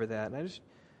stumbling over that. And I just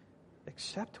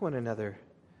accept one another.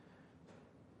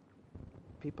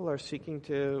 People are seeking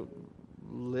to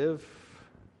live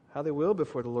how they will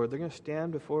before the Lord. They're going to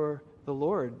stand before the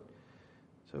Lord.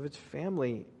 So if it's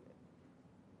family,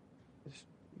 just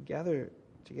gather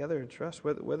together and trust.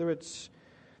 Whether it's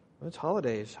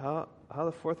holidays, how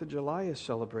the 4th of July is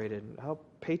celebrated, and how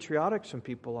patriotic some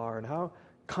people are, and how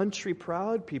country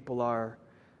proud people are,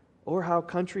 or how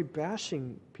country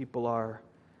bashing people are.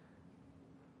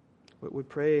 We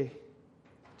pray,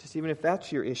 just even if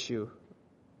that's your issue,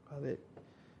 that if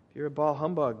you're a ball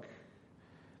humbug,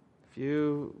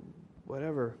 if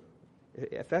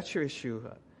that's your issue,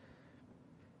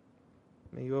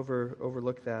 may you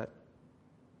overlook that.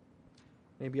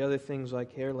 Maybe other things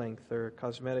like hair length, or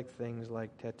cosmetic things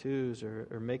like tattoos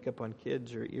or makeup on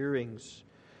kids, or earrings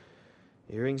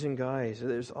in guys.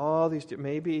 There's all these.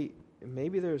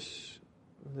 Maybe there's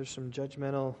some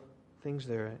judgmental things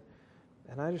there,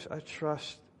 and I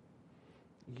trust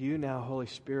you now, Holy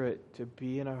Spirit, to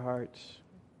be in our hearts.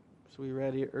 As we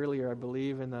read earlier, I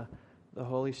believe in the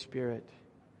Holy Spirit.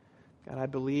 God, I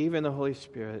believe in the Holy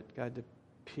Spirit. God, to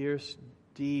pierce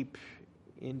deep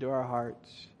into our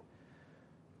hearts.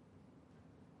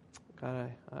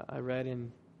 God, I read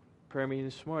in prayer meeting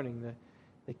this morning that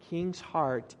the king's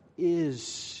heart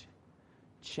is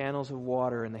channels of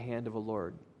water in the hand of a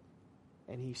Lord,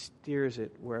 and He steers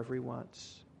it wherever He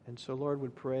wants. And so, Lord,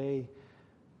 would pray,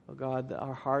 oh God, that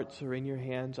our hearts are in Your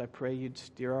hands. I pray You'd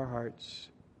steer our hearts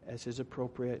as is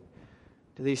appropriate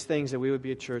to these things, that we would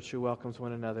be a church who welcomes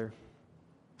one another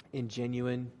in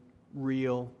genuine,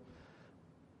 real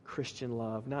Christian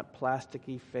love, not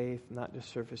plasticky faith, not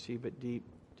just surfacey, but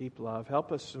deep love.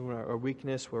 Help us in our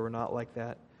weakness where we're not like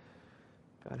that.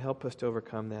 God, help us to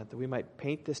overcome that we might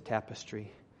paint this tapestry,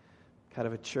 kind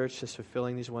of a church that's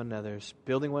fulfilling these one another's,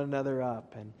 building one another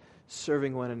up and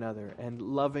serving one another and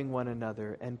loving one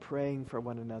another and praying for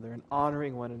one another and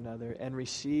honoring one another and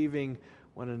receiving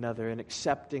one another and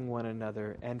accepting one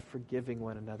another and forgiving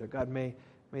one another. God, may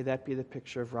that be the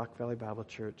picture of Rock Valley Bible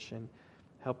Church, and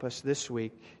help us this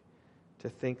week to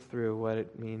think through what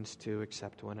it means to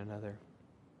accept one another.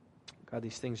 God,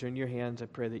 these things are in Your hands. I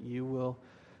pray that You will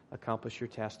accomplish Your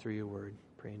task through Your word.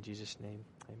 I pray in Jesus' name.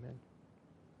 Amen.